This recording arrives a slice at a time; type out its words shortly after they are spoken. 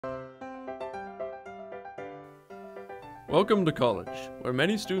Welcome to college, where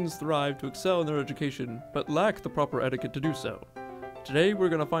many students thrive to excel in their education, but lack the proper etiquette to do so. Today we're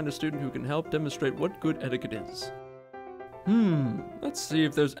going to find a student who can help demonstrate what good etiquette is. Let's see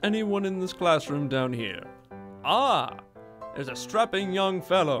if there's anyone in this classroom down here. Ah! There's a strapping young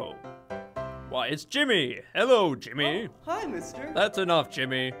fellow. Why, it's Jimmy! Hello, Jimmy! Oh, hi, mister. That's enough,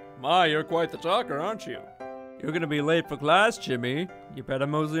 Jimmy. My, you're quite the talker, aren't you? You're gonna be late for class, Jimmy. You better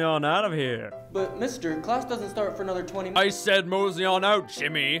mosey on out of here. But, mister, class doesn't start for another 20 minutes. I said mosey on out,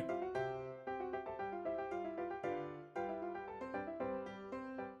 Jimmy!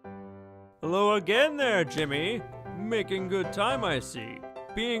 Hello again there, Jimmy. Making good time, I see.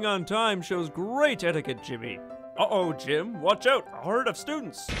 Being on time shows great etiquette, Jimmy. Uh-oh, Jim, watch out, a herd of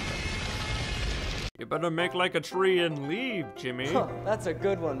students. You better make like a tree and leave, Jimmy. Huh, that's a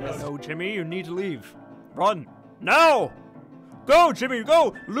good one, mister. No, Jimmy, you need to leave. Run. Now! Go, Jimmy,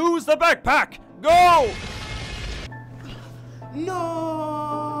 go! Lose the backpack! Go! No!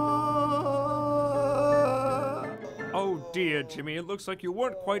 Oh dear, Jimmy, it looks like you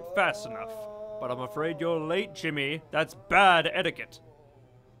weren't quite fast enough. But I'm afraid you're late, Jimmy. That's bad etiquette.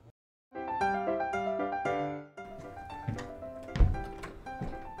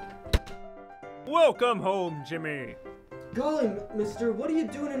 Welcome home, Jimmy. Golly, mister, what are you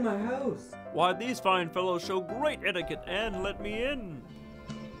doing in my house? Why, these fine fellows show great etiquette and let me in.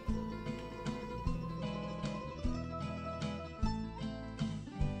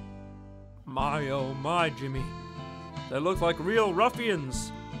 My, oh my, Jimmy. They look like real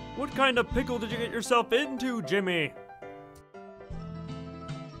ruffians. What kind of pickle did you get yourself into, Jimmy?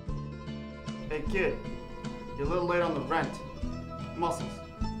 Hey kid, you're a little late on the rent. Muscles,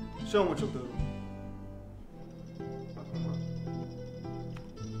 show them what you'll do.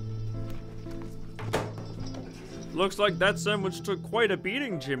 Looks like that sandwich took quite a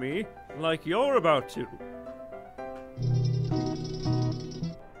beating, Jimmy. Like you're about to.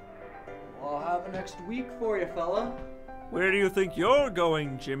 Well, I'll have an next week for you, fella. Where do you think you're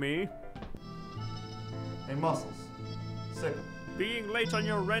going, Jimmy? Hey Muscles, sick 'em. Being late on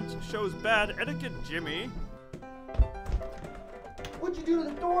your rent shows bad etiquette, Jimmy. What'd you do to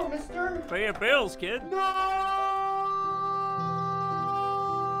the door, mister? Pay your bills, kid. No!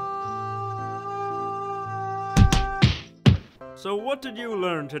 So what did you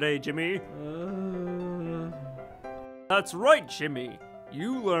learn today, Jimmy? That's right, Jimmy.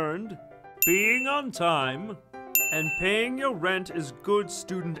 You learned being on time and paying your rent is good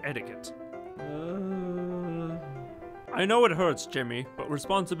student etiquette. I know it hurts, Jimmy, but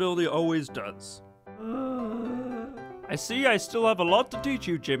responsibility always does. I see I still have a lot to teach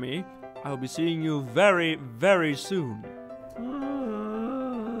you, Jimmy. I'll be seeing you very, very soon.